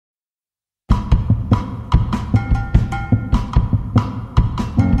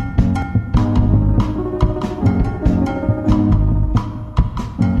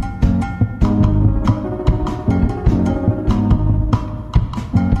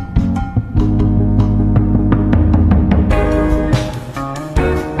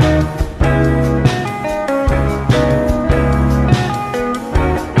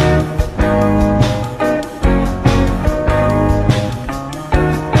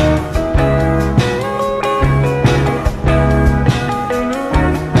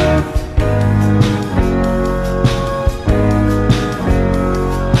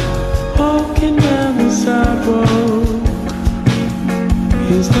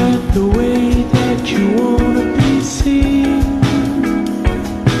that the way that you wanna be seen?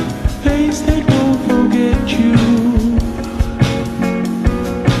 Face that won't forget you.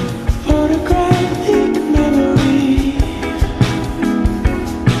 Photographic memory.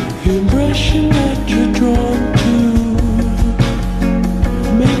 Impression that you're drawn to.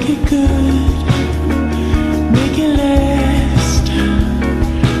 Make it good. Make it last.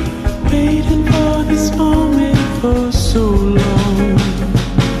 Waiting for this moment for so long.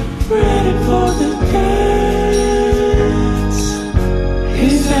 Ready for the dance.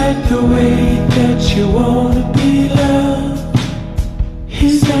 Is that the way that you wanna be loved?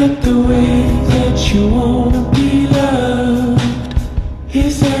 Is that the way that you wanna be loved?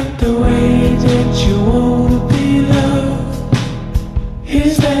 Is that the way that you wanna be loved?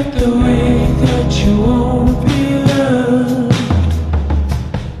 Is that the way that you wanna be loved?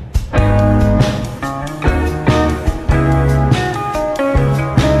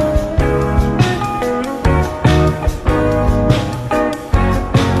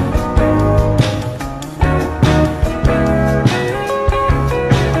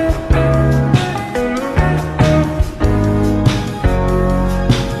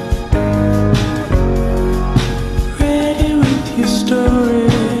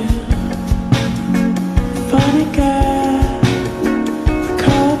 Funny guy,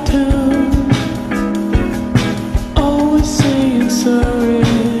 cartoon, always saying sorry.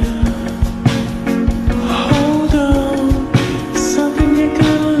 Hold on, something you're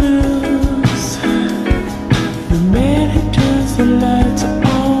gonna lose. The man who turns the lights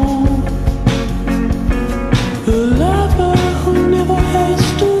on, the lover who never has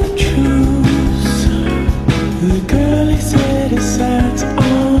to choose, the girl he set his sights on.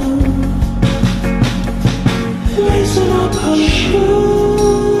 Lacing up her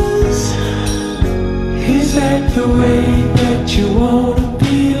shoes. Is that the way that you wanna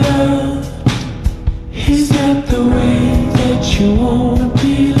be loved? Is that the way that you wanna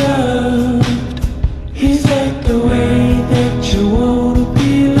be loved? Is that the way that you wanna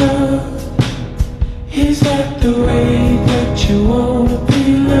be loved? Is that the way that you wanna be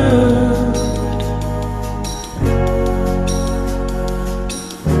loved?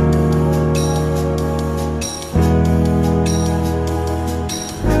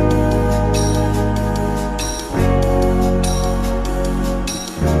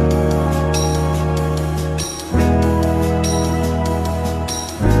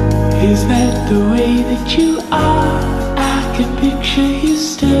 Is that the way that you are? I can picture you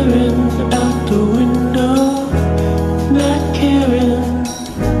staring out the window, not caring.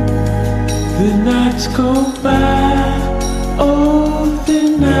 The nights go by, oh, the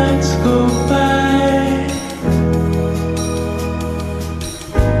nights go by.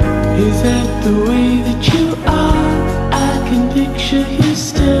 Is that the way that you are? I can picture you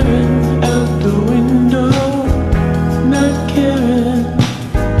staring out the window, not caring.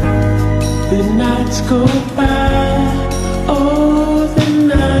 The nights go by, oh, the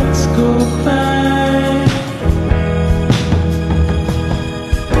nights go by.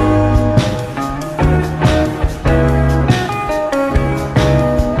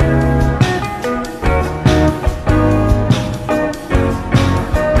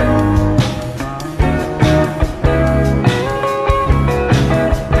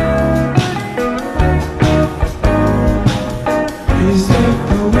 Is that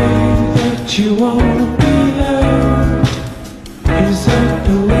the way that you wanna be loved? Is that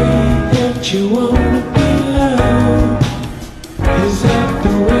the way that you wanna be loved? Is that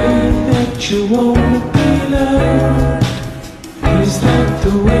the way that you wanna be loved? Is that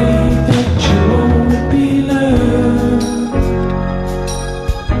the way that you wanna be loved?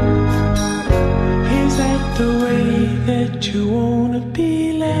 Is that the way that you wanna be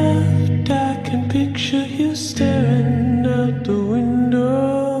loved? I can picture you staring out the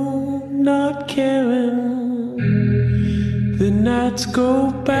window, not caring. The nights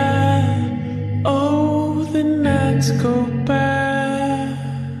go by, oh, the nights go by.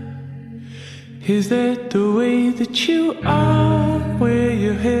 Is that the way that you are? Wear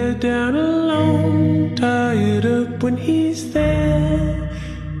your hair down alone, tied up when he's there,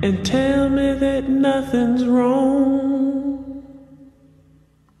 and tell me that nothing's wrong.